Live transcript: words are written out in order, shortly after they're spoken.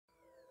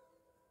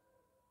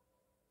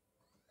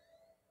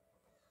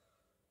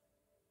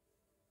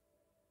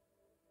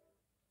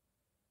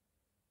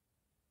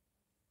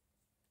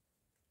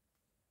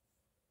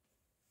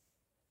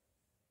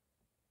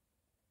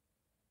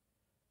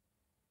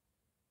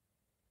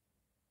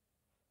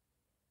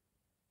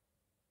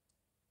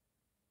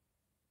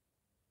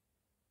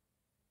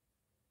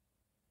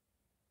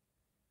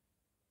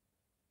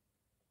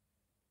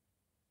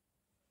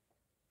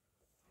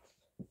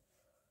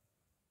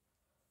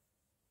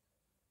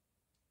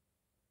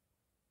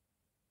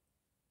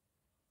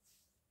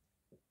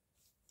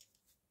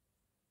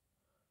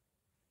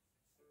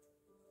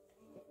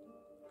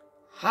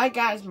Hi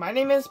guys, my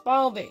name is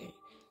Baldi.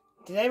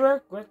 Today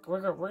we're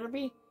gonna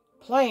be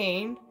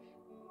playing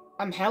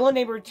Hello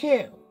Neighbor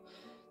 2.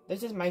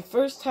 This is my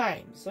first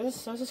time, so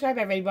subscribe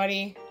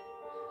everybody.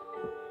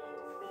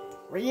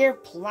 We're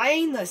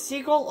playing the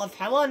sequel of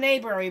Hello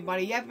Neighbor,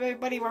 everybody. Yep,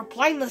 everybody, we're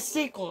playing the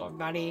sequel,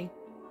 everybody.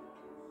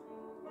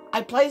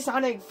 I played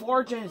Sonic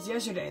Fortunes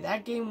yesterday.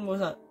 That game was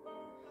a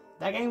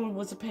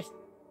bit.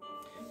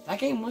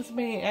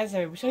 As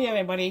I show you,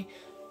 everybody,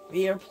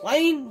 we are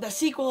playing the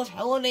sequel of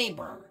Hello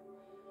Neighbor.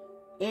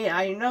 Yeah,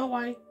 I know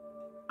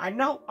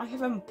I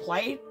haven't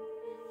played.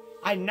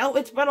 I know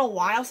it's been a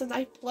while since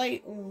I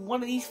played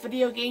one of these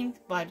video games,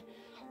 but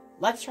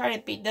let's try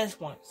to beat this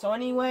one. So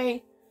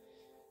anyway,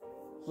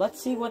 let's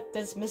see what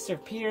this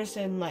Mr.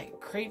 Peterson, like,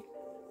 creep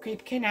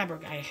kidnapper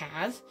guy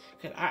has.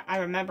 Because I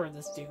remember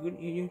this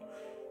dude.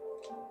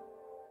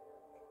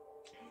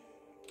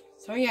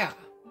 So yeah.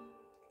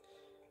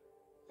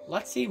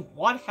 Let's see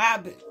what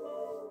happened.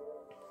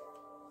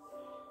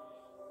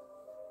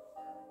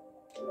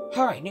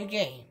 Alright, new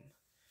game.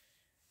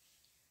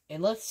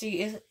 And let's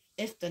see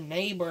if the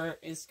neighbor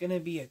is gonna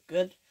be a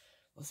good.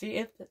 Let's see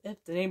if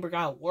the neighbor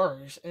got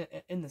worse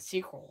in the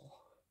sequel.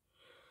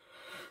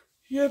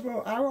 Yeah,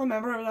 bro, I don't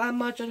remember that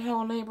much of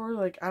Hello Neighbor.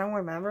 Like, I don't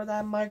remember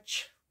that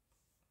much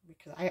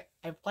because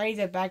I played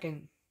it back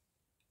in.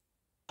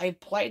 I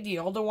played the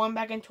older one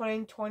back in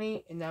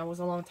 2020, and that was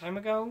a long time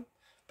ago.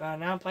 But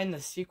now I'm playing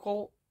the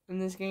sequel in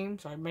this game,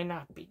 so I may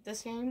not beat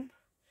this game.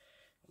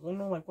 I don't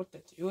know, like, what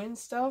to do and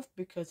stuff,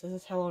 because this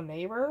is Hello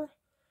Neighbor.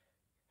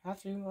 You have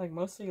to, like,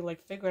 mostly,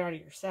 like, figure it out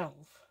yourself.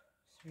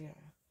 So, yeah.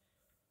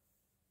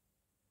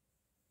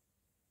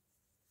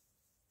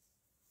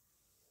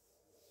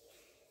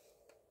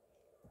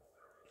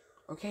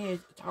 Okay,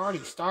 it's already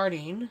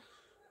starting.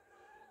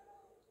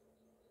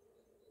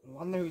 I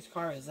wonder whose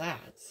car is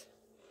that.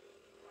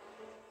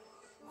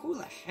 Who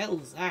the hell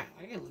is that?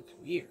 That guy looks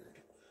weird.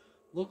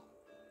 It look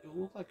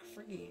like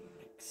freaking,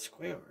 like,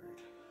 Squidward.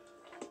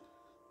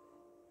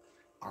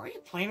 Are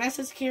you playing as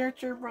this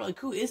character, bro? Like,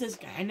 who is this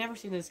guy? I've never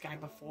seen this guy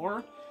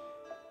before.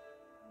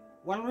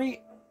 Weren't we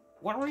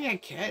a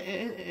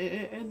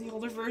kid in the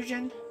older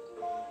version?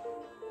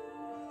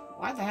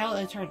 Why the hell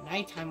did it turn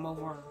nighttime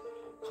over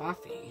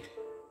coffee?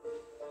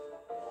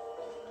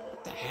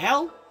 What the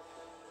hell?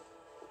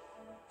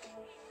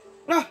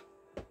 Ah!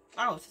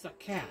 Oh, it's just a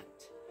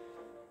cat.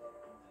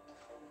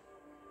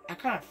 I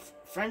kind of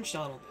Frenched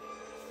a little bit.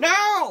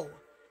 No!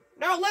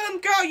 No, let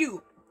him go,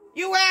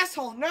 you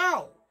asshole,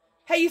 no!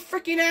 Hey, you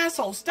freaking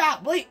asshole,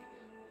 stop, leave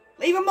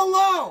him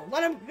alone,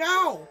 let him,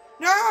 no!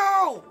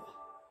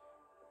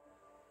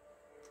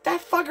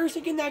 That fucker's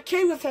taking that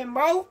kid with him,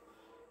 bro!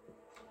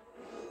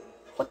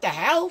 What the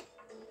hell?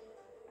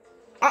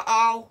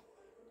 Uh-oh.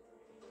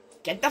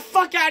 Get the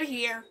fuck out of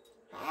here!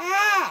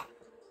 Ah!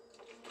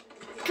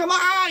 Come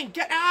on,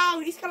 get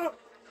out! He's gonna,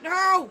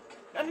 no!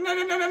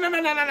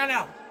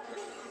 No.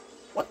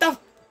 What the,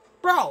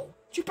 bro?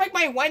 Did you break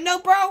my window,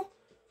 bro?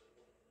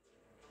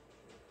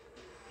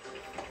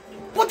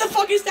 What the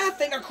fuck is that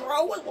thing, a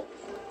crow?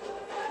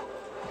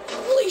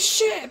 Holy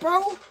shit,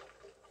 bro!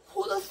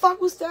 Who the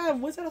fuck was that?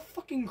 Was that a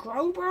fucking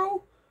crow,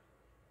 bro?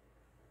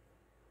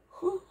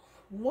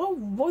 What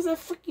was a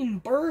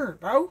freaking bird,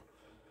 bro?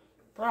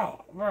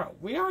 Bro,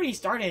 we already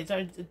started.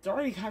 It's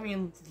already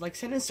coming, like,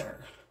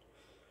 sinister.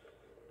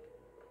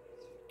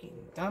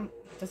 Fucking dumb.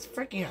 This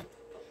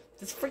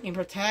freaking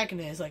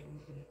protagonist, like,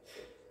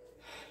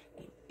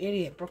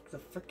 idiot broke the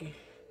freaking.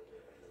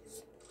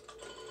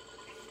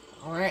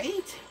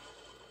 Alright.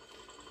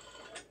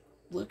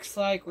 Looks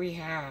like we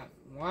have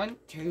 1,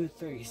 2,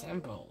 3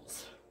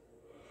 symbols.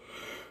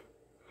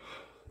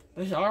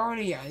 There's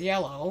already a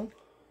yellow.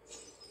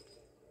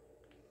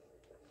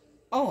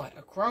 Oh,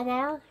 a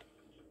crowbar?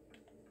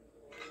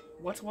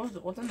 What's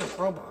in the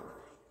crowbar?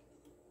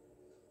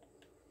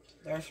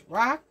 There's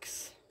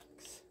rocks.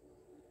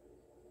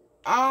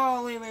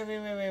 Oh,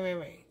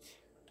 wait.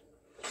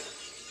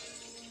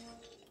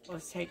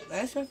 Let's take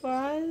this with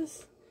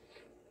us.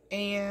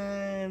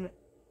 And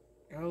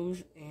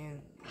goes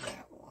in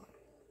that one.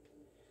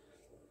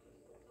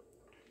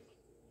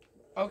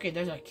 Okay,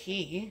 there's a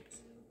key.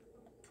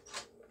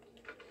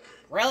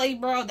 Really,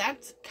 bro?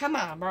 Come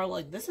on, bro.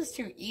 Like, this is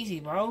too easy,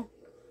 bro.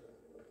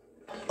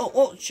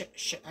 Oh,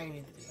 shit. I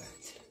need to do that.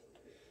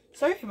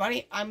 Sorry,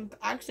 everybody. I'm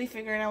actually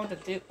figuring out what to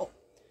do. Oh.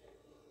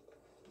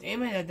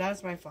 Damn it,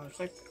 that's my fault. It's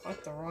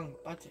like the wrong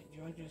button.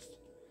 You want to just...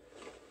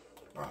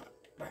 Bro.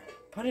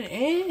 Put it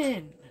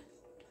in.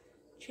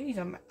 Jeez,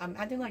 I'm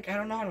acting like I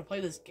don't know how to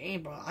play this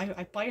game, bro.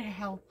 I played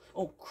hell.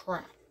 Oh,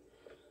 crap.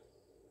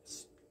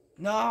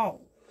 No.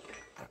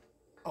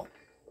 Oh.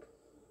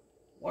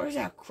 Where's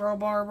that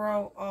crowbar,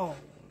 bro? Oh,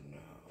 no.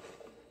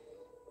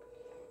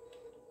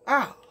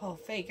 Ah. Oh,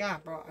 thank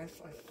God, bro. I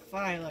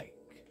finally,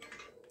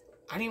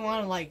 I didn't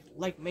want to,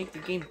 like, make the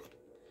game.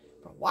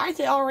 Bro, why is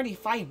it already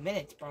 5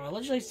 minutes, bro? I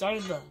literally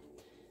started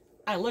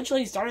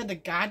the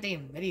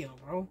goddamn video,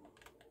 bro.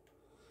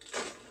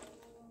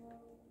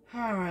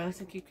 Alright, let's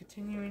keep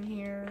continuing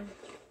here.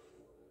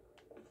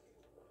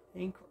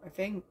 I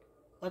think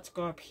let's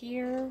go up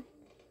here.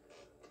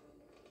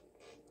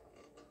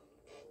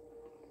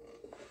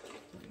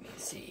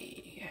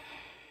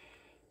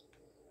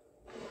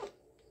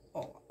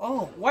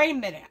 Oh, wait a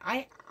minute.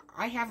 I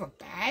have a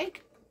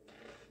bag?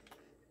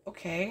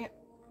 Okay.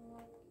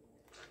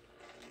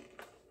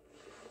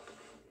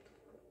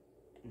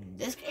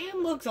 This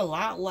game looks a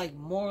lot like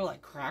more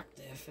like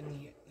Crackdiff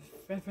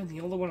from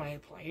the older one I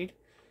played.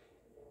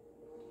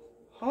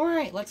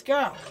 Alright, let's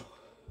go.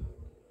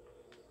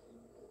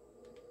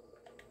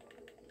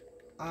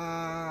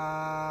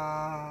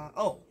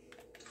 Oh.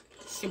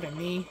 Stupid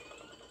me.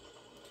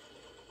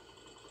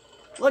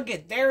 Look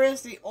it, there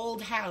is the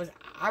old house.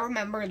 I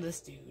remember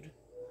this dude.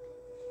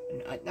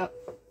 No.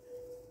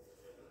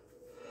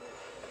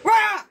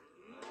 Rah!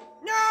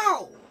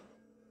 No!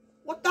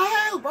 What the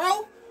hell,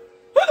 bro?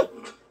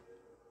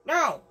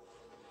 No!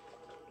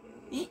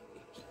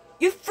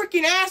 You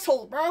freaking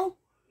asshole, bro!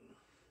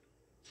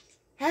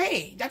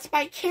 Hey, that's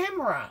my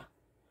camera!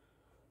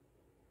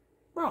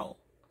 Bro,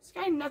 this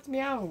guy nuts me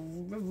out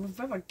with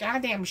a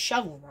goddamn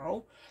shovel,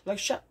 bro.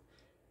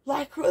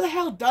 Like, who the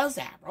hell does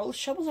that, bro?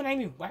 Shovels are not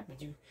even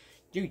weapons.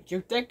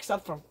 You dig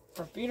stuff for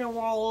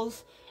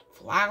funerals,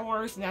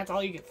 flowers, and that's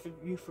all you can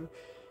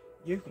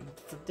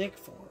dig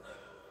for.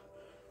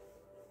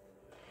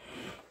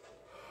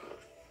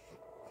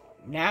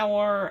 Now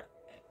we're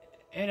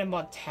in a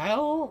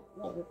motel?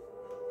 Whoa.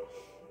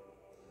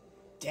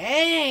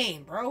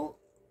 Dang, bro.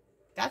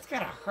 That's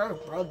gotta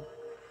hurt, bro.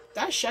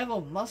 That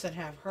shovel mustn't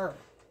have hurt.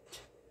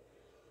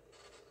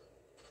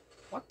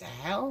 What the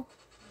hell?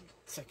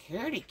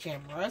 Security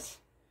cameras?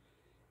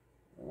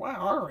 Where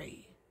are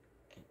we?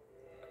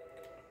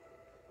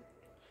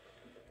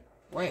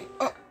 Wait,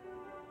 oh!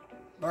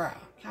 Bruh,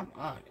 come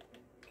on.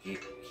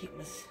 Keep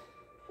this.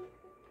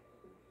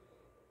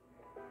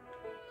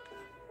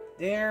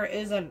 There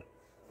is an...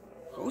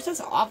 Who's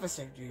this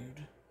officer,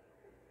 dude?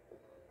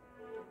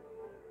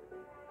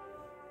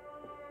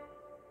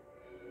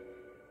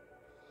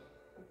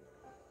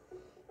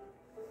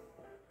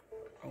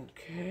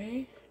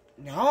 Okay.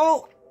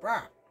 No!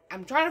 Bruh.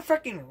 I'm trying to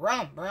freaking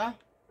run, bruh.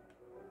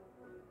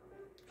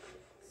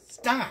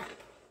 Stop.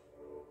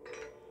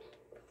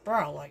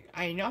 Bro, like,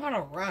 I know how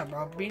to run,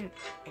 bro.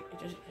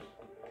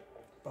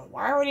 But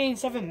why are we in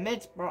 7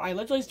 minutes, bro? I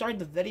literally started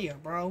the video,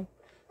 bro.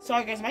 So,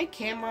 I guess my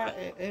camera,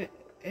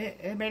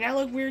 it may not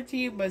look weird to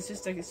you, but it's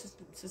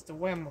just the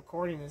way I'm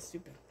recording this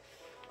stupid.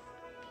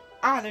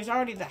 Ah, there's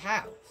already the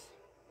house.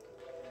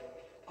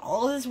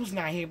 All of this was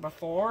not here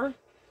before.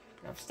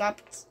 You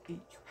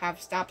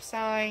have stop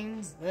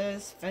signs,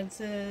 this,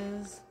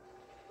 fences.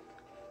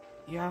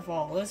 You have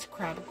all this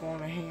crap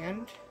going on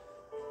hand.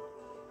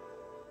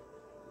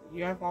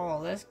 You have all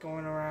of this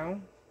going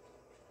around.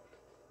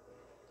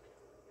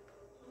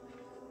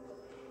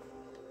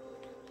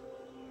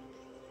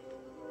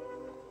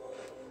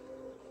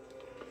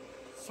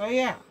 So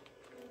yeah.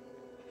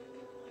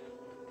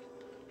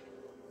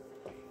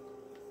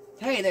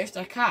 Hey, there's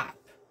the cop.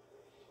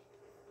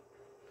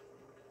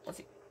 Let's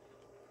see.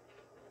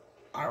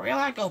 Are we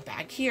allowed to go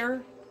back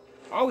here?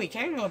 Oh, we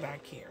can go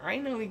back here. I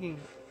know we can.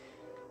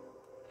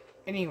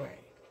 Anyway.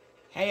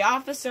 Hey,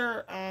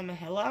 officer.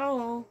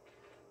 Hello?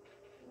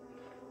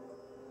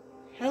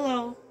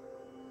 Hello?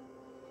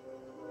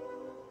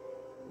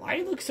 Why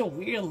do you look so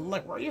weird?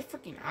 Like, where are your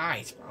freaking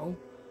eyes, bro?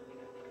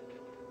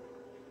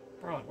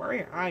 Bro, where are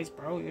your eyes,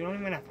 bro? You don't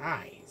even have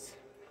eyes.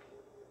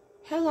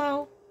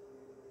 Hello?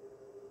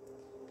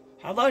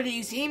 Hello, do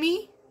you see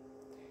me?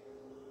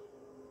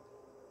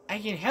 I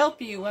can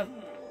help you with...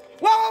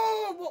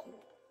 Whoa!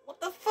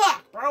 What the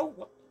fuck, bro?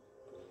 What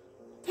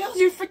the hell's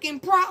your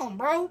freaking problem,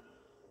 bro?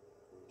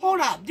 Hold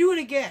up, do it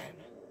again.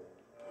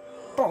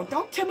 Bro,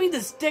 don't tell me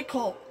this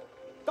dickhole...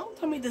 Don't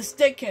tell me this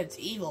dickhead's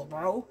evil,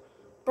 bro.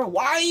 Bro,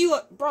 why are you...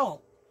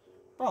 Bro,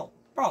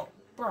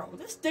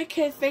 this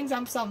dickhead thinks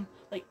I'm some,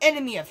 like,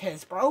 enemy of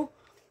his, bro.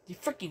 You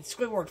freaking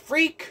Squidward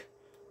freak.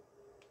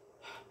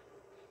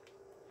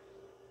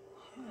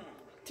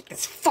 Take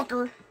this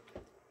fucker.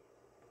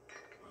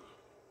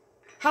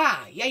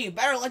 Ha! Yeah, you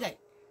better let that...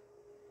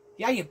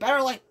 Yeah, you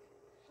better like...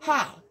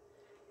 Ha!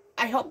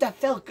 I hope that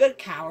felt good,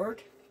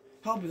 coward.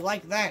 Hope you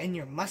like that in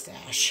your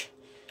mustache.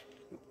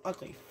 You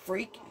ugly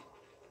freak.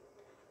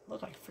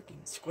 Look like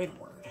freaking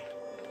Squidward.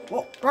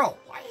 Whoa, bro,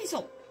 why are you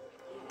so...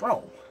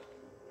 Bro.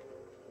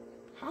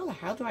 How the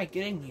hell do I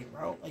get in here,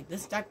 bro? Like,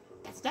 that's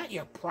not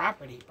your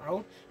property,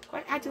 bro.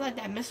 Quit acting like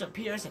that Mr.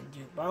 Peterson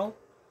dude, bro.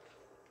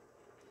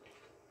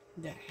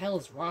 What the hell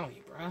is wrong with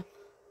you, bro?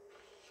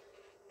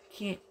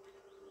 Can't...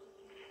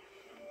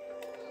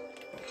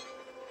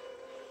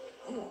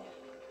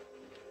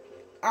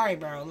 Alright,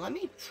 bro, let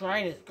me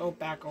try to go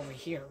back over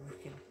here.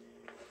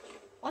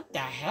 What the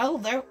hell?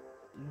 There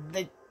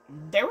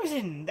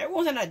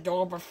wasn't a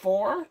door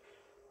before.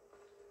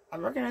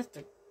 I'm gonna have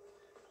to...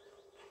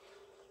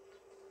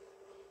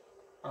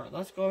 Alright,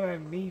 let's go ahead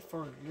and meet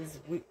for this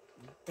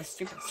the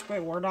stupid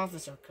Squidward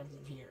officer comes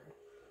in here.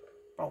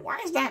 Bro, why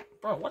is that?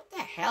 Bro, what the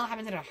hell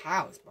happened to the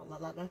house? Bro,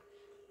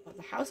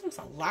 the house looks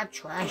a lot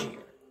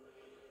trashier.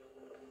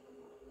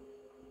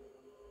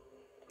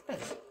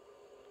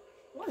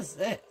 What is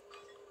this?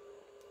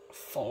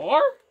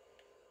 4?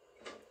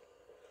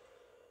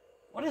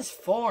 What is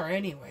 4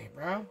 anyway,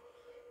 bro?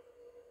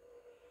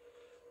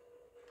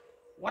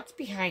 What's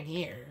behind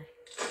here?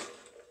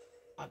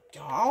 A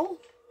doll?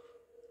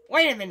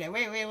 Wait a minute.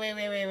 Wait.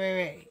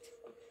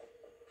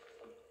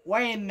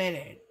 Wait a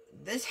minute.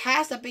 This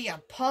has to be a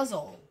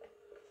puzzle.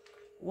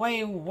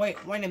 Wait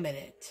a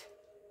minute.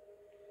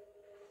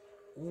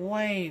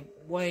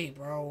 Wait,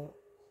 bro.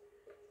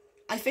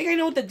 I think I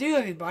know what to do,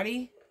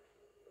 everybody.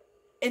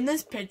 In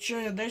this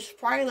picture, there's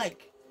probably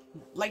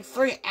like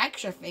 3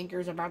 extra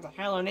fingers about the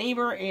Hello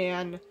Neighbor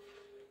and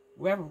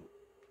whoever.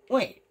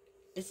 Wait,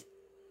 is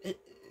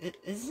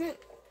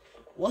it?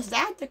 Was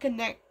that the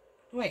connect?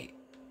 Wait,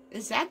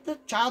 is that the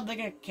child that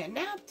got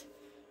kidnapped?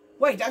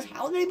 Wait, does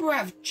Hello Neighbor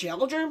have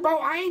children, bro?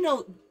 I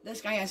know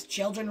this guy has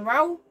children,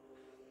 bro.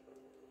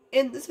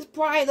 And this is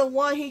probably the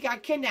one he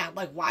got kidnapped.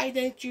 Like, why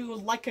didn't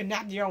you,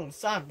 kidnap your own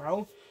son,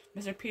 bro?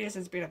 Mr.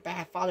 Peterson's being a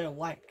bad father,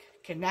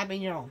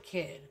 kidnapping your own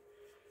kid.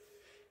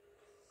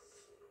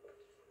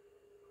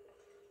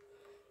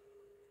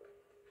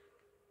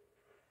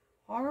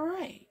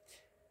 Alright.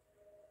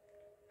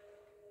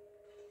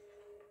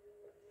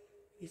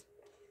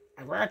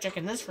 I better check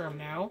in this room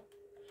now.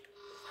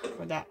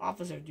 For that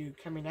officer dude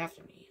coming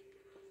after me.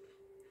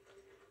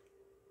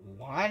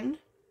 1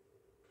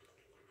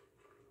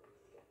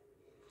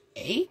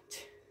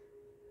 8.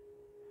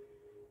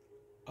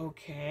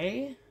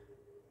 Okay.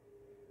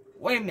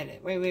 Wait a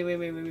minute. Wait.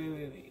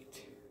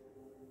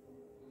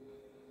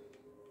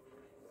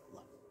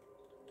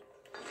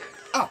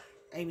 Oh,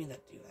 I didn't mean to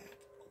do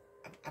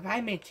that.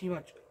 I made too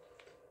much.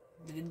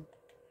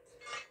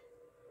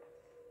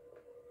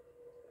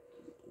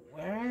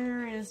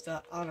 Where is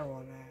the other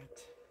one at?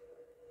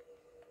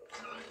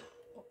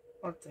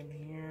 What's in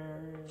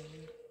here?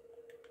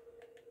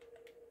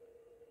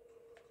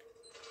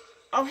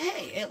 Oh,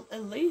 hey,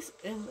 at least,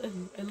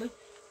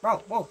 bro,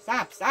 whoa,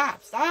 stop.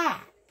 I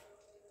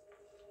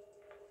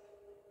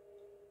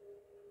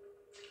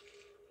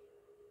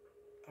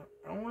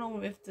don't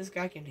know if this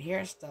guy can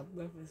hear stuff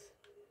with his,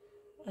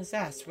 what is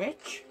that, a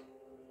switch?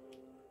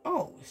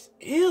 Oh, it's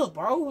ill,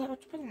 bro. Why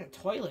don't you put it in the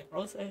toilet,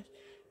 bro?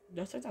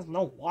 There's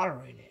no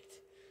water in it.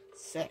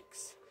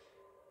 6.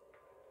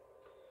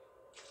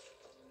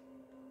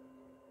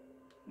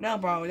 No,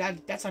 bro,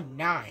 that's a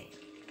 9.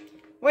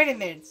 Wait a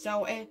minute,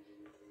 so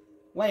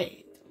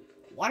wait,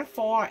 1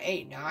 4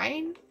 8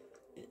 9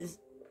 is.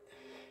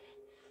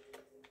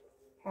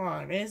 Hold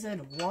on, is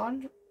it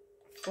 1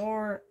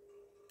 4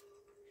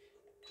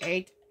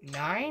 8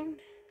 9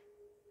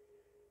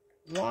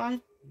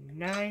 1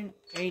 9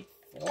 8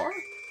 4?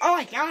 Oh,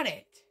 I got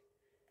it.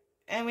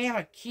 And we have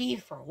a key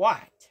for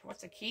what?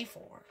 What's the key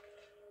for?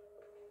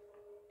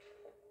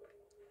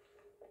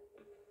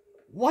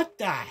 What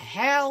the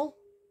hell?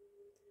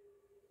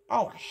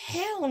 Oh,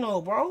 hell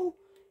no, bro.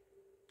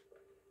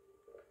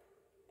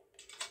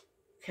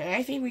 Okay,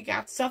 I think we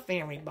got something,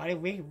 everybody.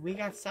 We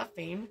got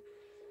something.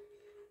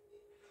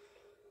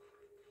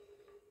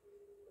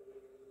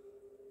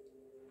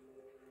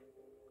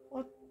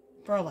 What?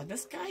 Bro, like,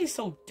 this guy is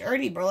so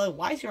dirty, bro. Like,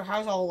 why is your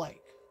house all,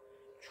 like,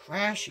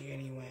 trashy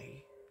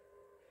anyway?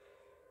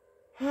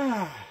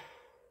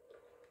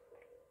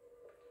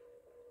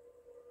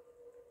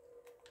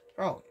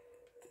 Bro,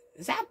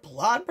 is that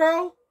blood,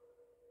 bro? What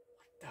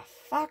the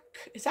fuck?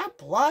 Is that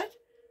blood?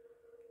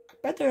 I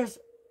bet there's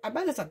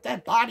a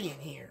dead body in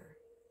here.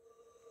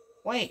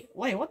 Wait,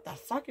 what the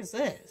fuck is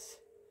this?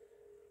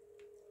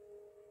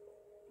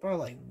 Bro,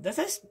 like, this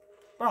is...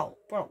 Bro,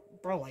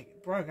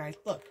 guys,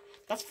 look.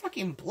 That's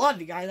fucking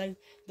blood, guys. Like,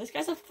 this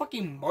guy's a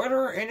fucking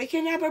murderer and a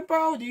kidnapper,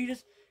 bro. Do you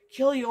just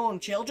kill your own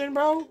children,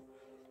 bro?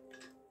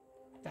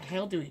 What the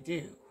hell do we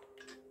do?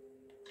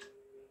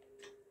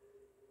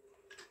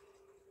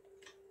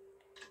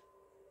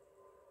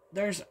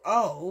 There's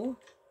O.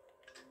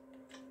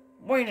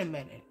 Wait a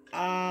minute.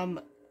 I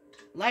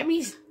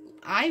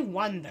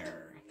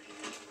wonder.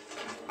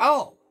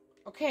 Oh,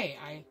 okay.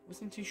 I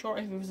wasn't too sure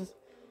if it was just...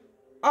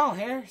 Oh,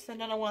 here's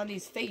another one of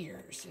these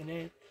figures.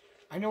 And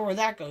I know where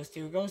that goes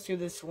to. It goes to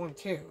this one,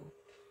 too.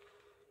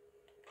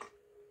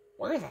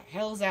 Where the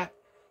hell is that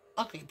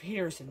ugly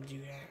Peterson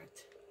dude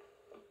at?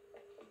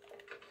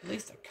 At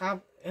least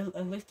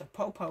the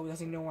Popo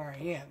doesn't know where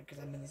I am, because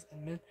I'm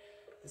in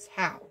this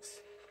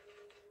house.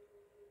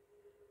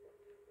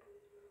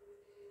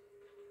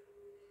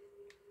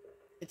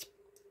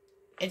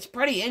 It's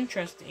pretty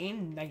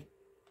interesting. Like,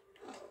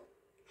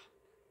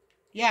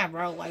 yeah,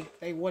 bro, like,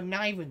 they would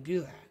not even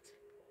do that.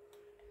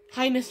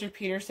 Hi, Mr.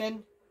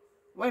 Peterson.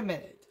 Wait a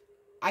minute.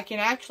 I can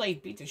actually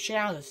beat the shit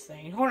out of this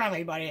thing. Hold on,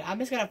 everybody. I'm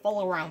just gonna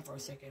follow around for a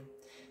second.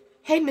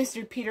 Hey,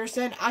 Mr.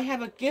 Peterson, I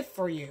have a gift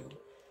for you.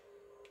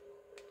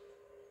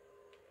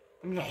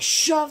 I'm gonna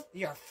shove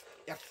your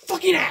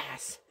fucking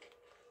ass.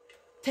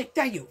 Take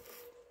that, you.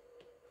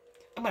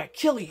 I'm gonna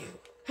kill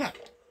you. Huh.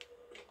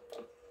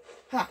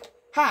 Huh.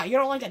 Ha, you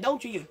don't like that,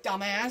 don't you, you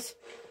dumbass?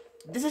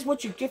 This is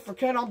what you get for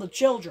killing all the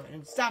children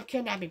and stop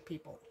kidnapping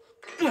people.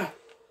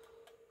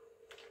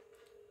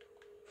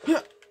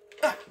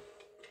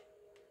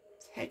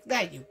 Take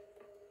that, you.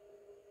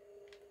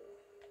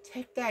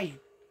 Take that, you.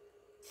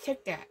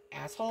 Take that,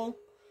 asshole.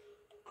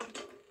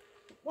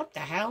 What the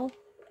hell?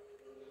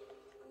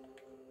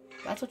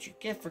 That's what you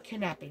get for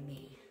kidnapping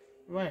me.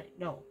 Right,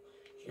 no.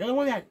 You're the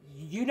one that...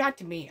 You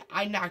knocked me.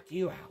 I knocked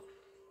you out.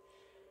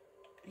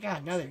 I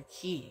got another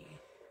key.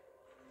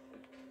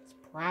 It's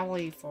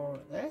probably for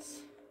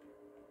this.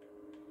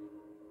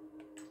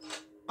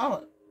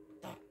 Oh.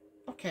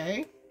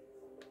 Okay.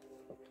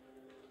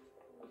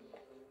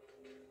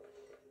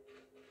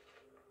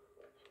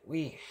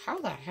 Wait,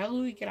 how the hell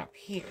do we get up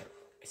here?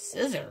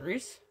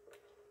 Scissors?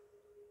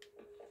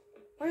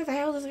 Where the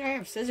hell does this guy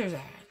have scissors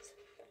at?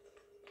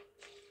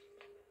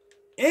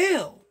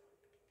 Ew!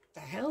 The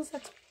hell is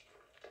that?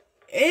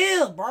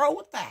 Ew, bro!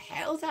 What the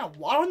hell is that?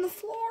 Water on the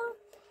floor?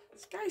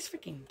 This guy's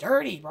freaking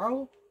dirty,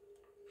 bro.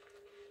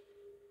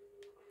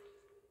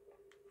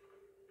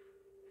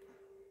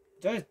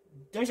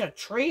 There's a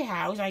tree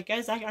house. I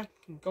guess I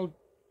can go.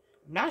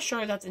 I'm not sure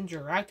if that's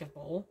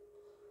interactable.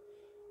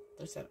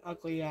 There's that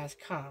ugly ass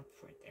comp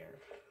right there.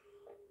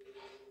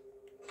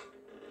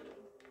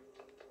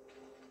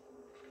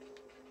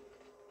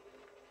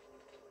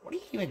 What are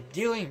you even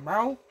doing,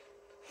 bro?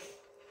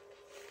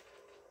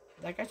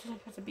 That guy's just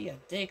supposed to be a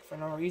dick for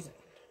no reason.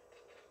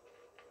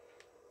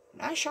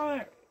 I'm not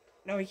sure.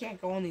 No, we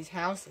can't go in these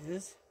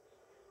houses.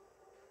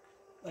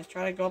 Let's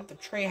try to go up the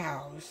tree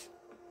house.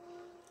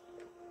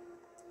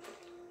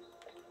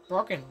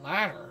 Broken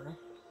ladder.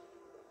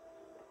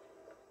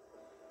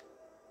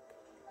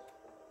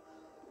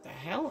 The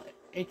hell?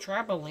 A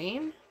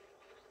trampoline?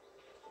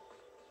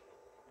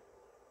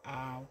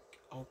 Oh.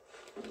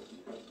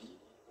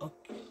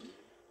 Okay.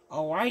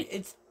 Alright,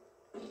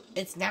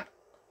 it's not.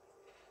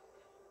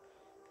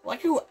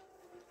 Like who?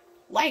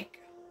 Like,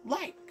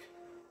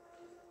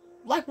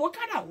 what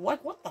kind of,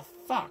 what the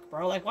fuck,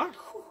 bro? Like, what?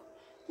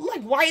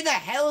 Like, why the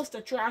hell is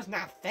the house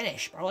not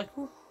finished, bro? Like,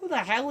 who the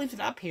hell leaves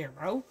it up here,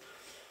 bro?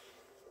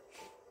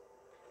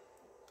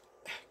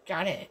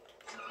 Got it.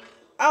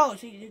 Oh,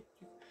 so you...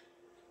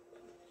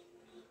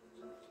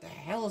 The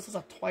hell is this,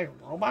 a toy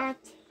robot?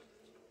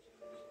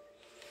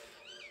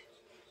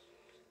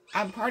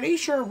 I'm pretty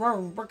sure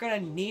we're gonna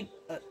need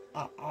an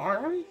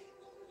arm.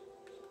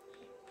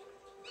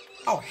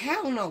 Oh,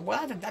 hell no.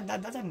 Well,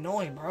 that's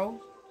annoying,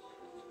 bro.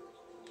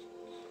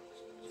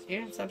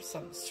 Here's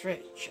some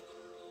switch.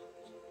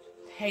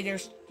 Hey,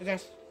 there's...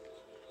 That's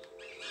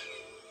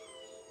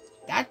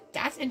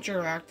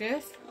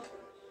interactive.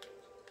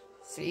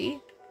 See?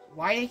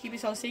 Why do they keep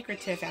it so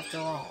secretive after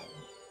all?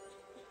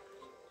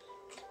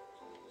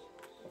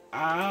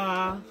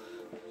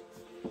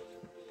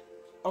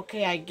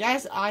 Okay, I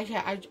guess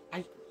I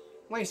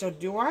wait, so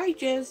do I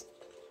just...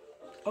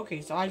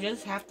 Okay, so I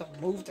just have to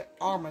move the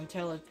arm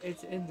until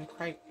it's in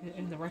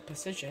the right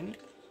position.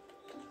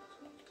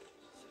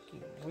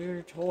 It's a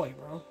weird toy,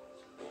 bro.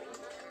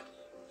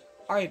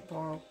 Alright,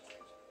 bro.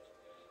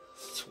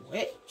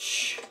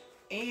 Switch.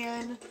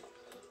 And...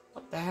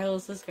 What the hell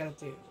is this gonna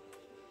do?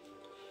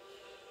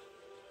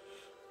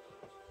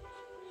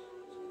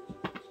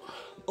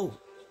 Oh.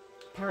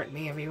 Pardon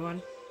me,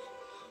 everyone.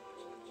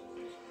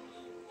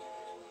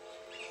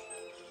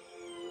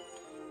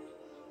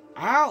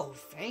 Oh,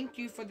 thank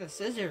you for the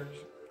scissors,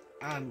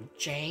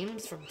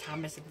 James from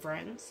Thomas and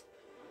Friends.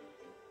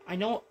 I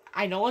know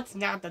it's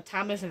not the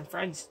Thomas and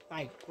Friends,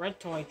 like, red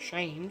toy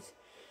James.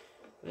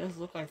 It does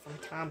look like from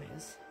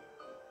Thomas.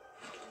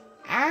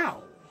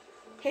 Ow!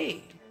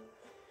 Hey!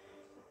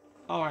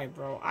 Alright,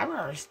 bro. I'm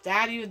gonna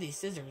stab you with these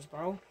scissors,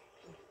 bro.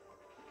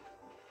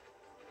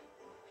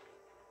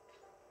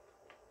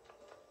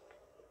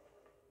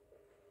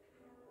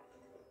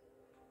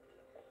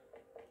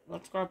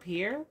 Let's go up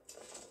here.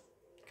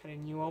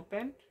 Cutting you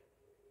open.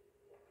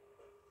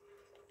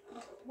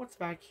 What's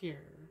back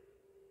here?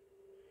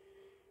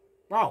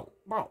 Bro.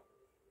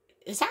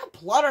 Is that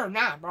blood or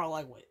not, bro?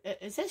 Like, what?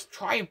 Is this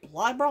try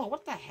blood, bro?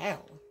 What the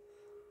hell?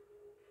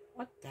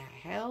 What the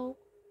hell?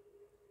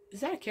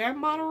 Is that a camera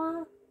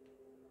monitor?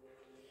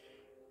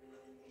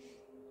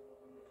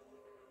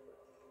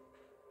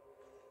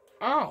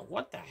 Oh,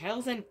 what the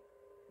hell's in...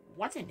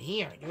 What's in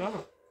here? Do you have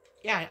a...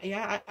 Yeah,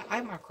 I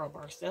have my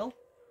crowbar still.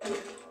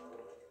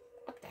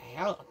 What the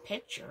hell? A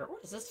picture?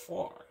 What is this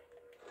for?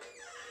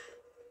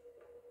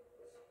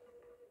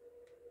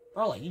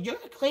 Bro, like, you're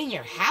gonna clean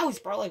your house,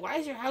 bro. Like, why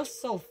is your house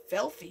so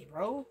filthy,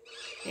 bro?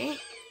 Eh?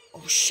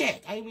 Oh,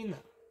 shit. I mean,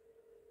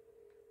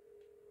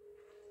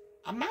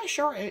 I'm not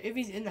sure if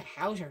he's in the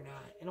house or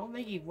not. I don't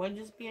think he would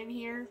just be in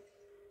here.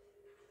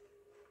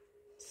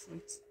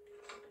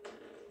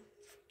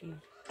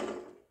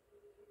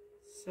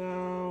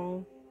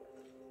 So...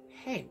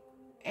 Hey.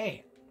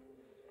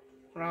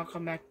 When I'll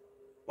come back...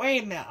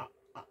 Wait a minute.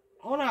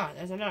 Hold on.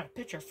 There's another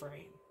picture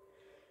frame.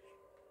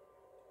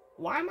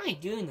 Why am I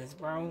doing this,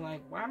 bro?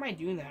 Like, why am I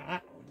doing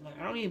that?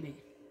 I don't need to be...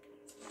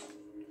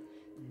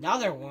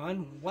 Another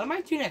one? What am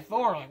I doing it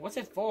for? Like, what's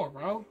it for,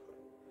 bro?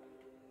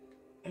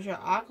 There should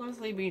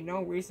obviously be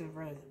no reason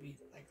for it to be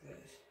like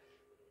this.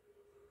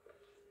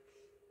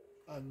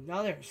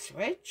 Another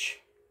switch?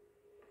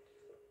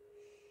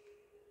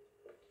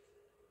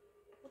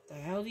 What the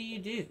hell do you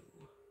do?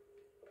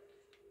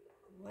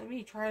 Let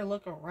me try to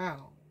look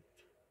around.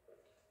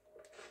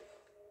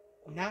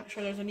 I'm not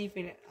sure there's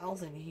anything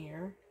else in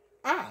here.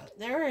 Ah,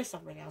 there is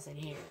something else in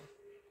here.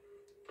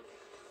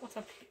 What's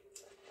up here?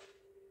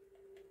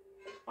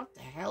 What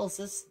the hell is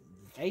this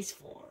vase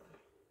for?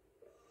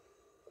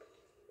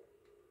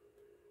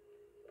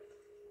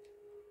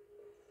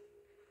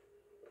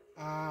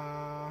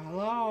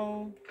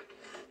 Hello?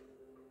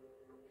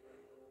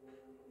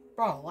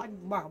 Bro.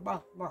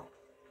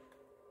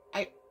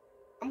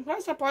 I'm kind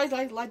of surprised,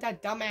 like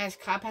that dumbass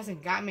cop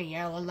hasn't got me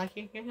yet. Like,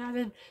 he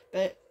hasn't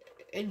been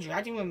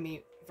interacting with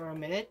me for a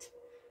minute.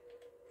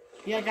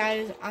 Yeah,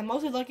 guys, I'm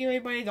mostly lucky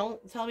everybody. Don't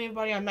tell me,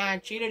 everybody, I'm not a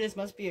cheater. This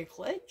must be a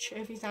glitch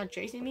if he's not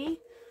chasing me.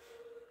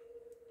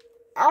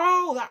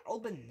 Oh, that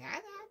opened that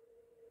up?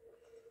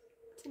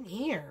 What's in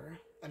here?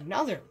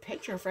 Another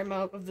picture frame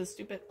of the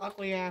stupid,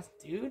 ugly-ass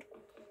dude?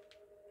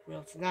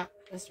 Well, it's not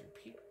Mr.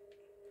 P.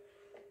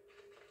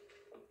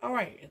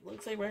 Alright, it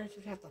looks like we're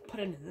just have to put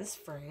it in this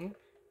frame.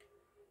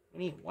 We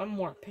need one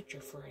more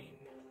picture frame.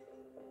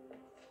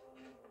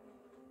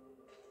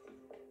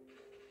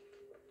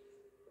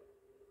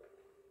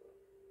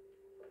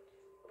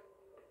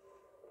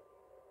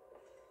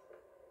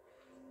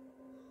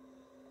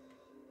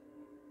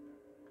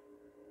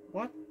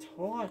 What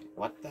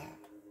the?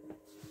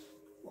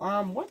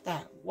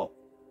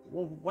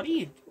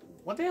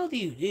 What the hell do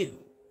you do?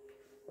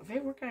 I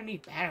think we're gonna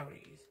need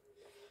batteries.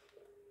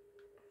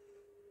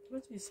 There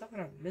must be something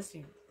I'm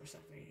missing or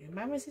something. Am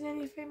I missing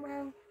anything,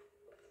 bro?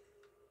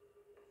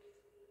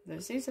 There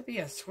seems to be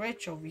a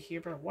switch over here,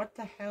 but what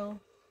the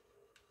hell?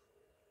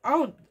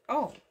 Oh.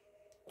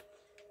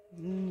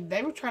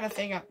 They were trying to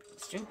think I'm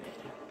stupid.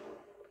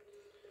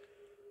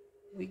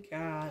 We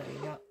got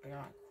a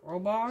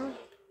crowbar.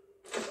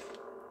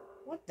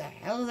 What the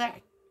hell is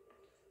that?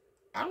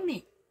 I don't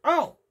need.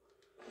 Oh,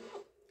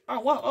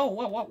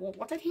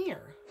 what's in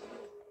here?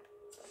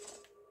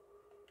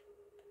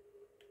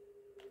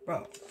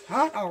 Bro,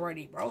 cut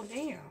already, bro.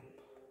 Damn.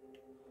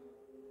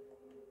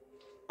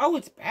 Oh,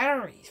 it's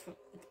batteries.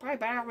 It's probably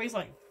batteries,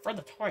 like, for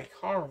the toy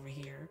car over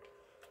here.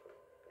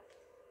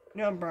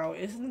 No, bro,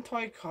 isn't the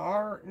toy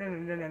car?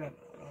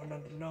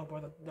 No,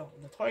 bro.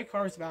 The toy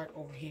car is back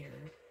over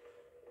here.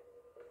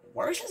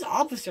 Where's his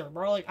officer,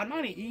 bro? Like, I'm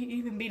not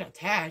even being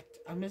attacked.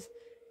 I'm just...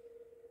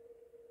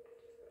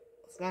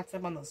 Let's not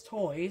step on those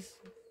toys.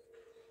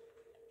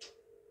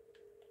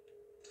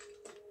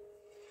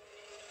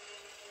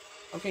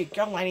 Okay,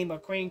 gun lighting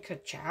McQueen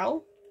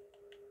Ka-chow?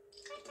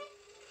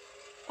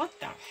 What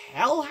the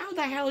hell? How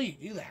the hell do you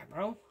do that,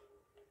 bro?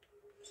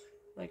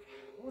 Like,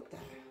 what the...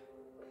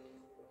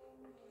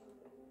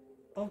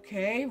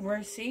 Okay,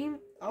 we're seeing...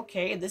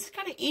 Okay, this is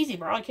kind of easy,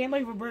 bro. I can't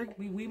believe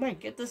we might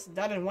get this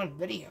done in one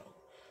video.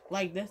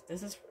 Like,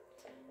 this is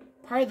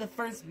part of the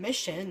first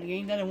mission,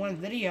 getting done in one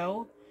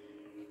video.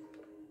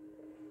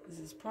 This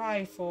is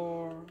probably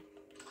for...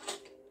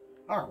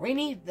 Alright, we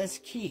need this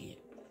key.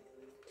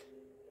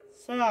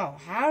 So,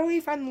 how do we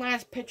find the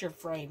last picture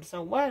frame?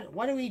 So, what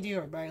do we do,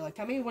 everybody? Like,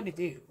 tell me what to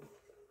do.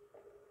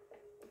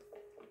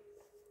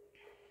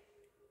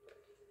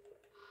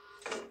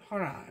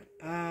 Hold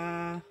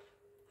on.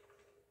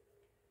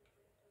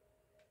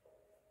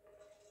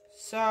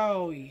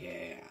 So,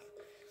 yeah.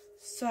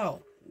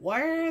 So,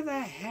 where the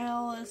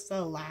hell is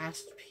the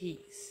last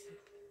piece?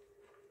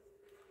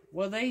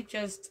 Will they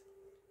just...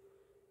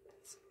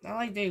 It's not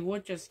like they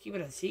would just keep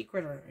it a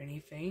secret or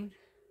anything.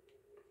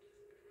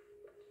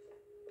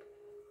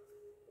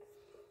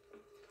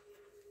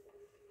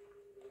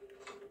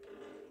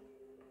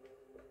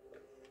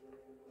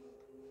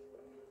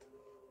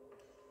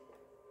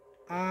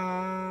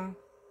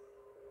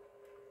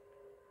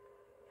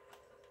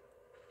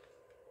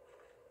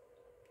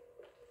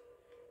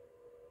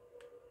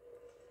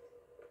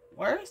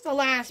 Where's the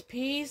last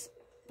piece,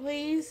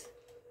 please?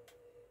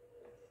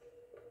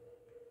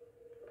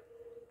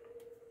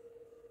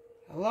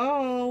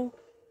 Hello?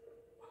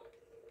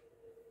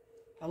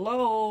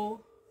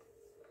 Hello?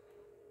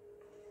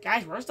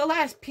 Guys, where's the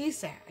last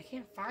piece at? I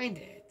can't find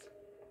it.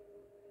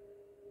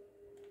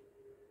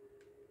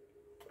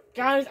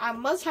 Guys, I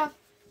must have...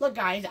 Look,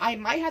 guys, I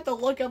might have to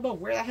look up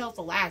where the hell's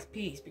the last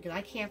piece, because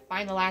I can't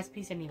find the last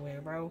piece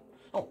anywhere, bro.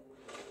 Oh.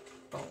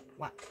 Bro,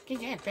 what?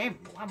 Yeah, fam,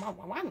 why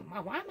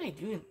am I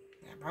doing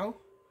that, bro?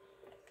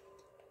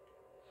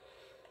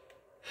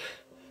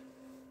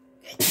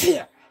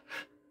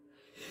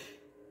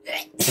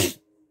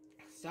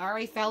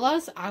 Sorry,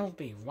 fellas. I will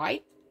be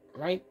right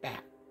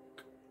back.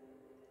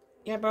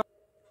 Yeah, bro.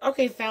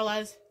 Okay,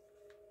 fellas.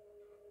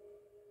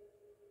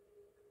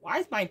 Why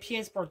is my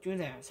PS4 doing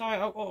that? Sorry.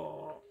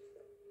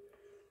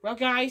 Well,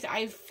 guys,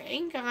 I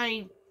think.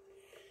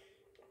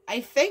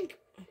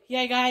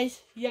 Yeah,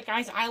 guys.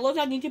 I looked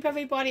on YouTube,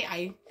 everybody.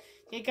 I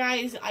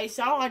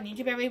saw on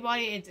YouTube,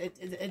 everybody.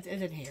 It's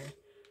in here.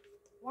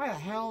 Why the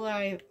hell did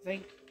I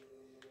think?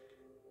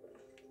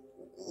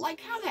 Like,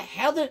 how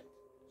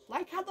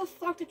the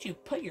fuck did you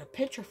put your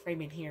picture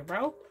frame in here,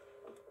 bro?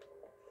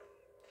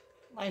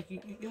 Like,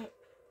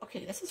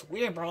 okay, this is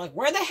weird, bro. Like,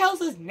 where the hell's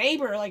this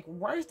neighbor? Like,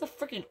 where's the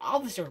freaking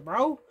officer,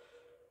 bro?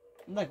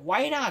 Like,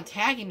 why are you not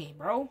attacking me,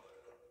 bro?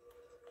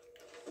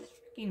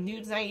 Freaking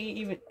dude's not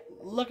even...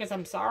 Lucas,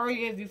 I'm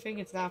sorry if you think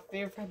it's not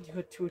fair for him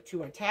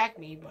to attack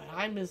me, but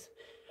I'm just...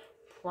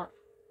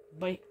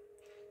 But...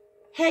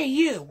 Hey,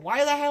 you!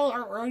 Why the hell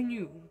are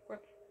you...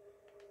 What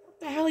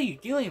the hell are you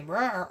doing,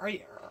 bro? Are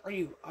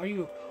you...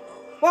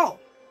 Whoa!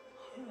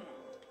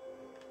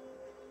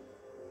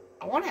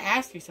 I want to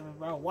ask you something,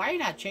 bro. Why are you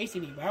not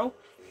chasing me, bro?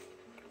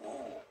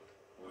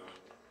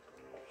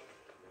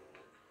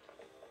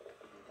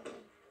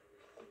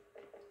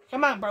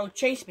 Come on, bro.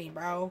 Chase me,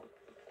 bro.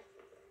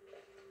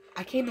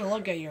 I came to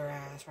look at your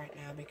ass right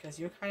now because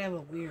you're kind of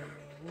a weirdo.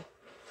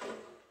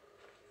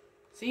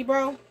 See,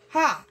 bro?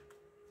 Ha!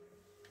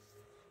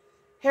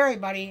 Hey,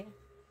 everybody.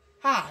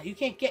 Ha! You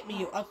can't get me,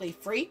 you ugly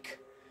freak.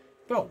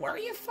 Bro, where are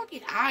your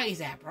fucking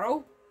eyes at,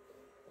 bro?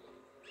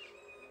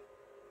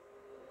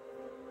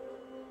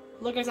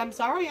 Look, guys, I'm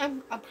sorry.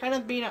 I'm kind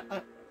of being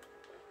a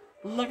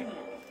look.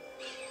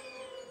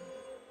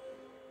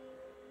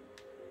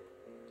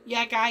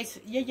 Yeah, guys.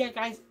 Yeah,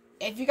 guys.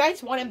 If you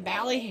guys want him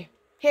badly,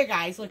 here,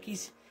 guys. Look,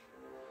 he's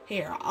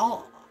here.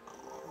 I'll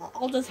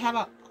just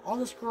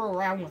screw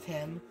around with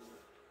him.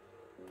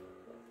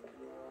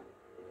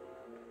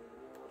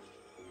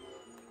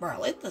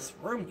 Bro, leave this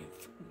room, you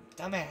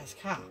dumbass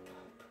cop.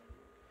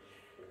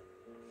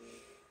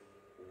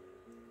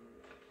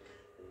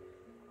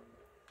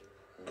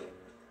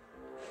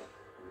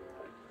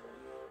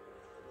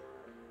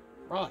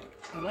 Bro,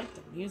 I like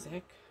the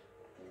music.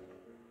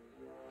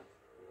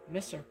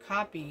 Mr.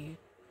 Copy.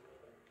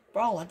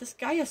 Bro, this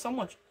guy has so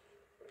much...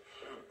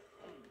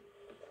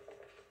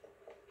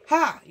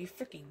 Ha! You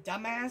freaking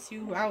dumbass,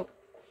 you out...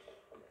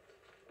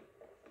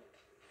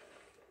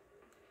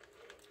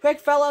 Quick,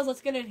 fellas,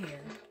 let's get in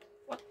here.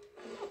 What?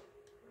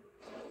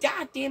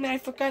 God damn it, I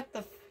forgot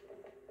the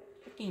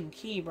freaking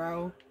key,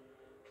 bro.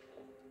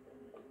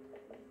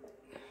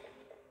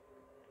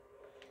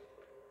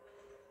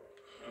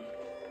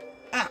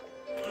 Ah.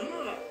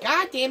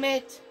 God damn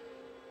it.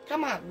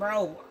 Come on,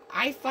 bro.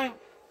 I find...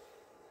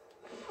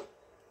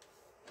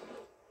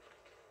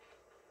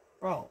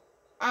 Bro.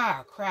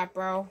 Ah, crap,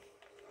 bro.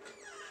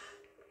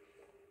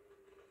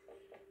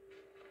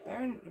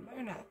 You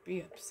better not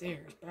be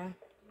upstairs, bro.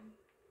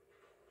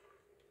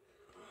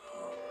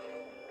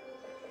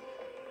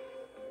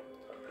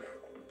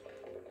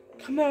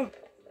 Come on.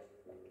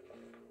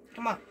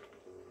 Come on.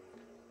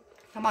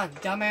 Come on,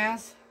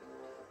 dumbass.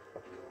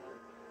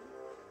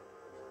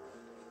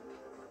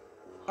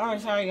 Oh,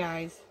 sorry,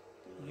 guys.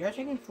 You're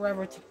taking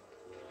forever to...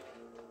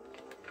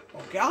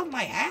 Oh, get off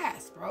my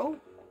ass, bro.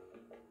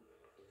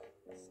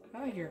 It's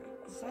not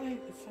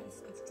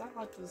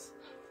like this...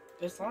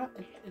 It's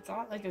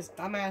not like this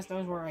dumbass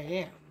knows where I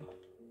am.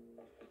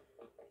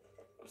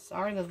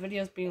 Sorry the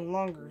video's being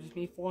longer. Just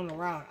me fooling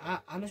around.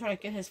 I'm just trying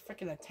to get his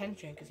freaking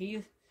attention. Because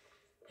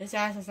his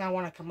ass does not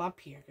want to come up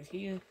here.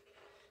 Because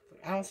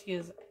I don't see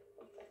his...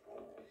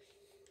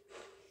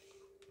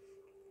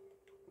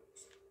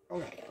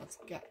 Okay, let's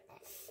get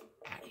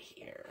out of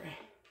here.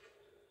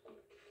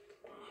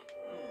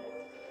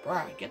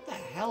 Bruh, get the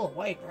hell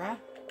away, bruh.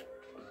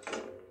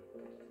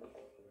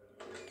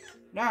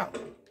 No.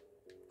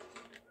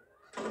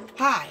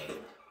 Hi.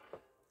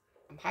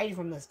 I'm hiding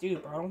from this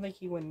dude, bro. I don't think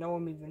he would know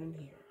I'm even in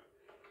here.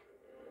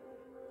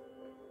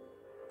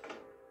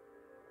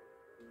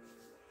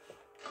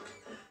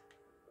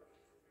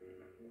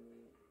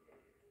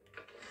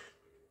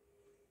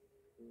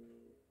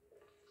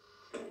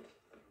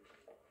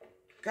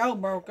 Go,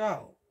 bro,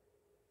 go.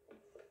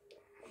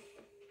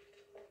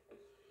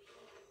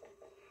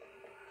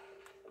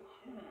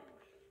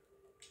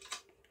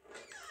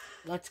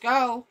 Let's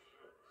go.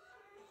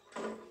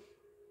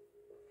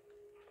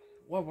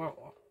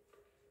 Whoa.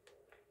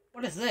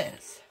 What is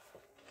this?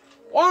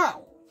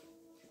 Whoa!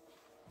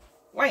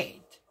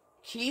 Wait.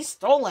 Keys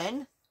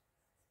stolen?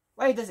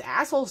 Wait, this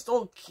asshole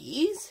stole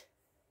keys?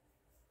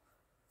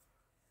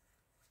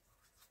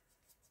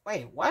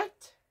 Wait,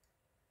 what?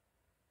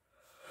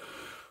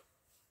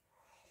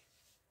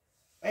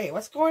 Wait,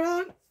 what's going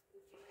on?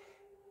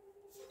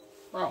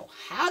 Bro,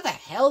 how the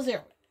hell is there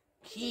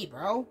a key,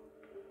 bro?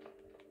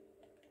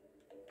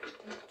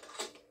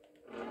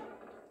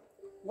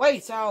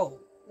 Wait,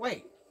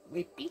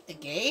 we beat the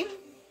game?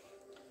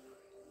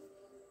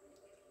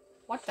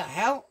 What the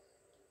hell?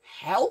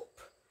 Help?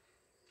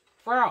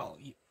 Bro,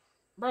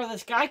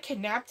 this guy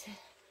kidnapped...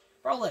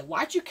 Bro, like,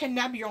 why'd you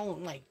kidnap your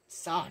own, like,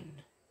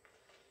 son?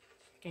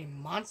 A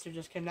monster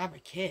just kidnapped a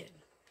kid.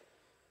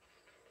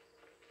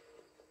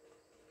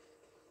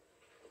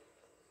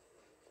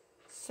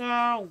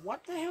 So,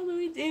 what the hell do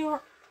we do?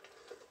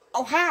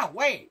 Oh, how?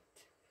 Wait,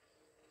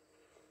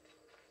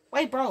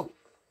 bro.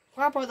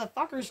 Wow, bro, the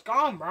fucker's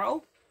gone,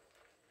 bro.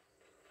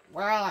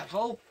 Well, I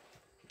hope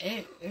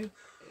it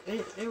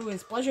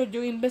was a pleasure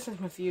doing business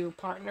with you,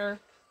 partner.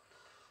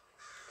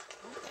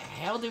 What the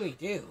hell do we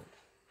do?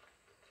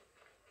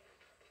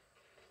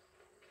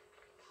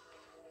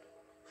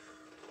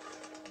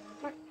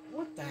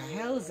 What the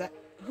hell is that?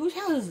 Whose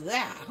hell is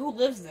that? Who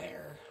lives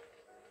there?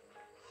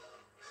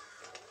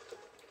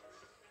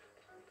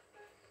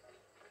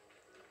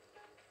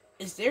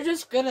 Is there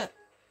just gonna...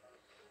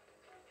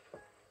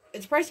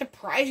 It's pretty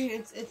surprising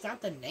it's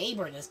not the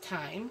neighbor this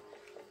time.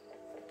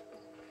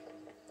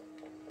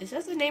 Is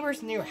this the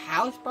neighbor's new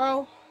house,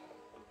 bro?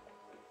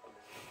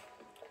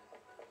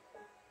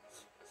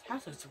 This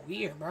house is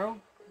weird, bro.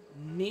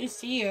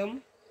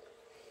 Museum.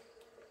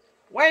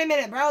 Wait a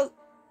minute, bro.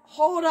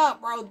 Hold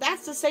up, bro.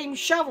 That's the same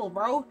shovel,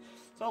 bro.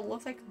 So it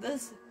looks like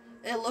this.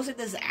 It looks like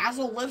this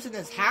asshole lives in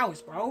this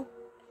house, bro.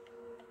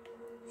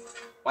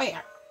 Wait.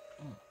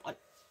 What?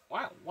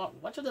 Wow.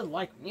 What's with the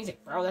like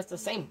music, bro? That's the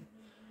same.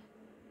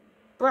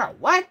 Bro,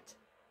 what?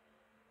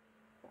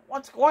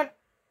 What's going?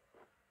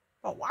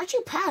 Bro, why'd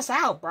you pass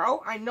out,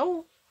 bro? I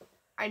know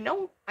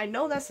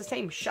that's the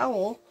same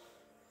shovel.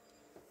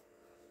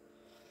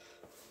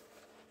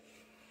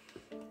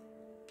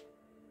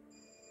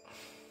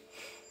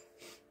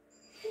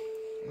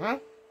 Huh?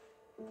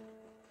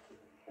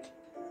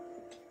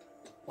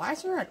 Why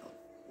is there a...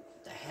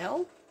 What the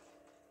hell?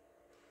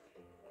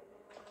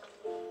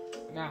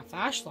 I got a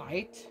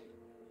flashlight.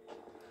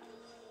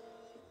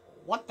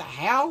 What the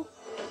hell?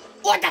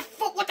 What the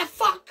fuck? What the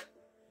fuck?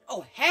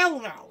 Oh, hell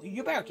no.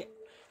 You better get...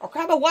 Oh,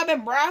 grab a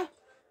weapon, bruh.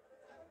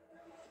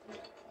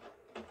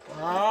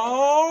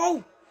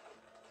 Bro.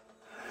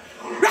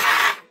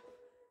 Ah!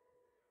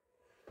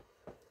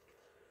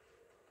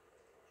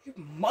 You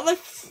mother...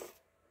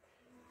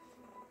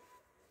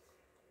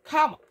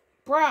 Come on,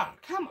 bruh.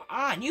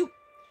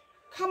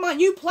 Come on,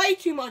 you play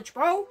too much,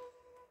 bro.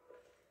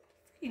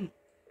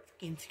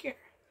 Freaking scared.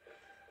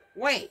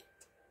 Wait.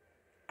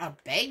 A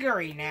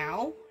bakery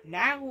now?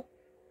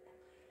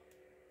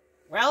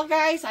 Well,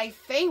 guys, I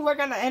think we're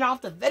gonna end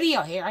off the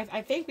video here.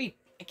 I can't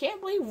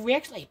believe we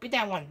actually beat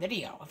that one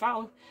video. I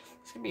thought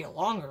it's gonna be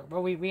longer,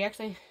 but we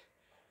actually...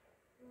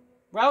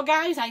 Well,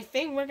 guys, I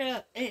think we're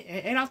gonna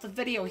end off the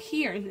video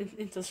here,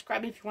 and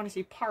subscribe if you want to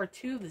see part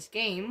 2 of this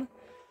game.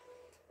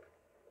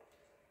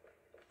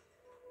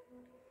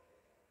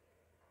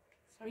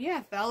 So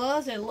yeah,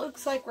 fellas, it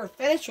looks like we're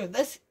finished with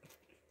this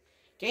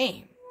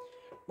game.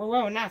 Well,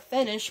 we're not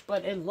finished,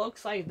 but it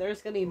looks like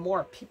there's gonna be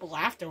more people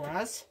after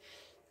us.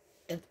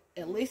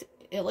 At least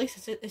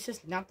it's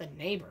just not the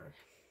neighbor.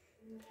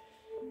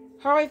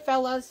 Alright,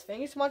 fellas,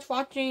 thank you so much for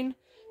watching.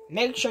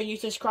 Make sure you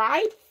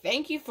subscribe.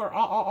 Thank you for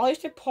all your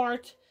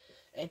support,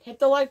 and hit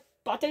the like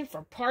button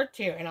for part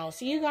 2. And I'll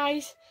see you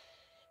guys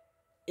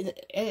in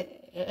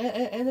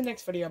the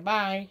next video.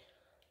 Bye.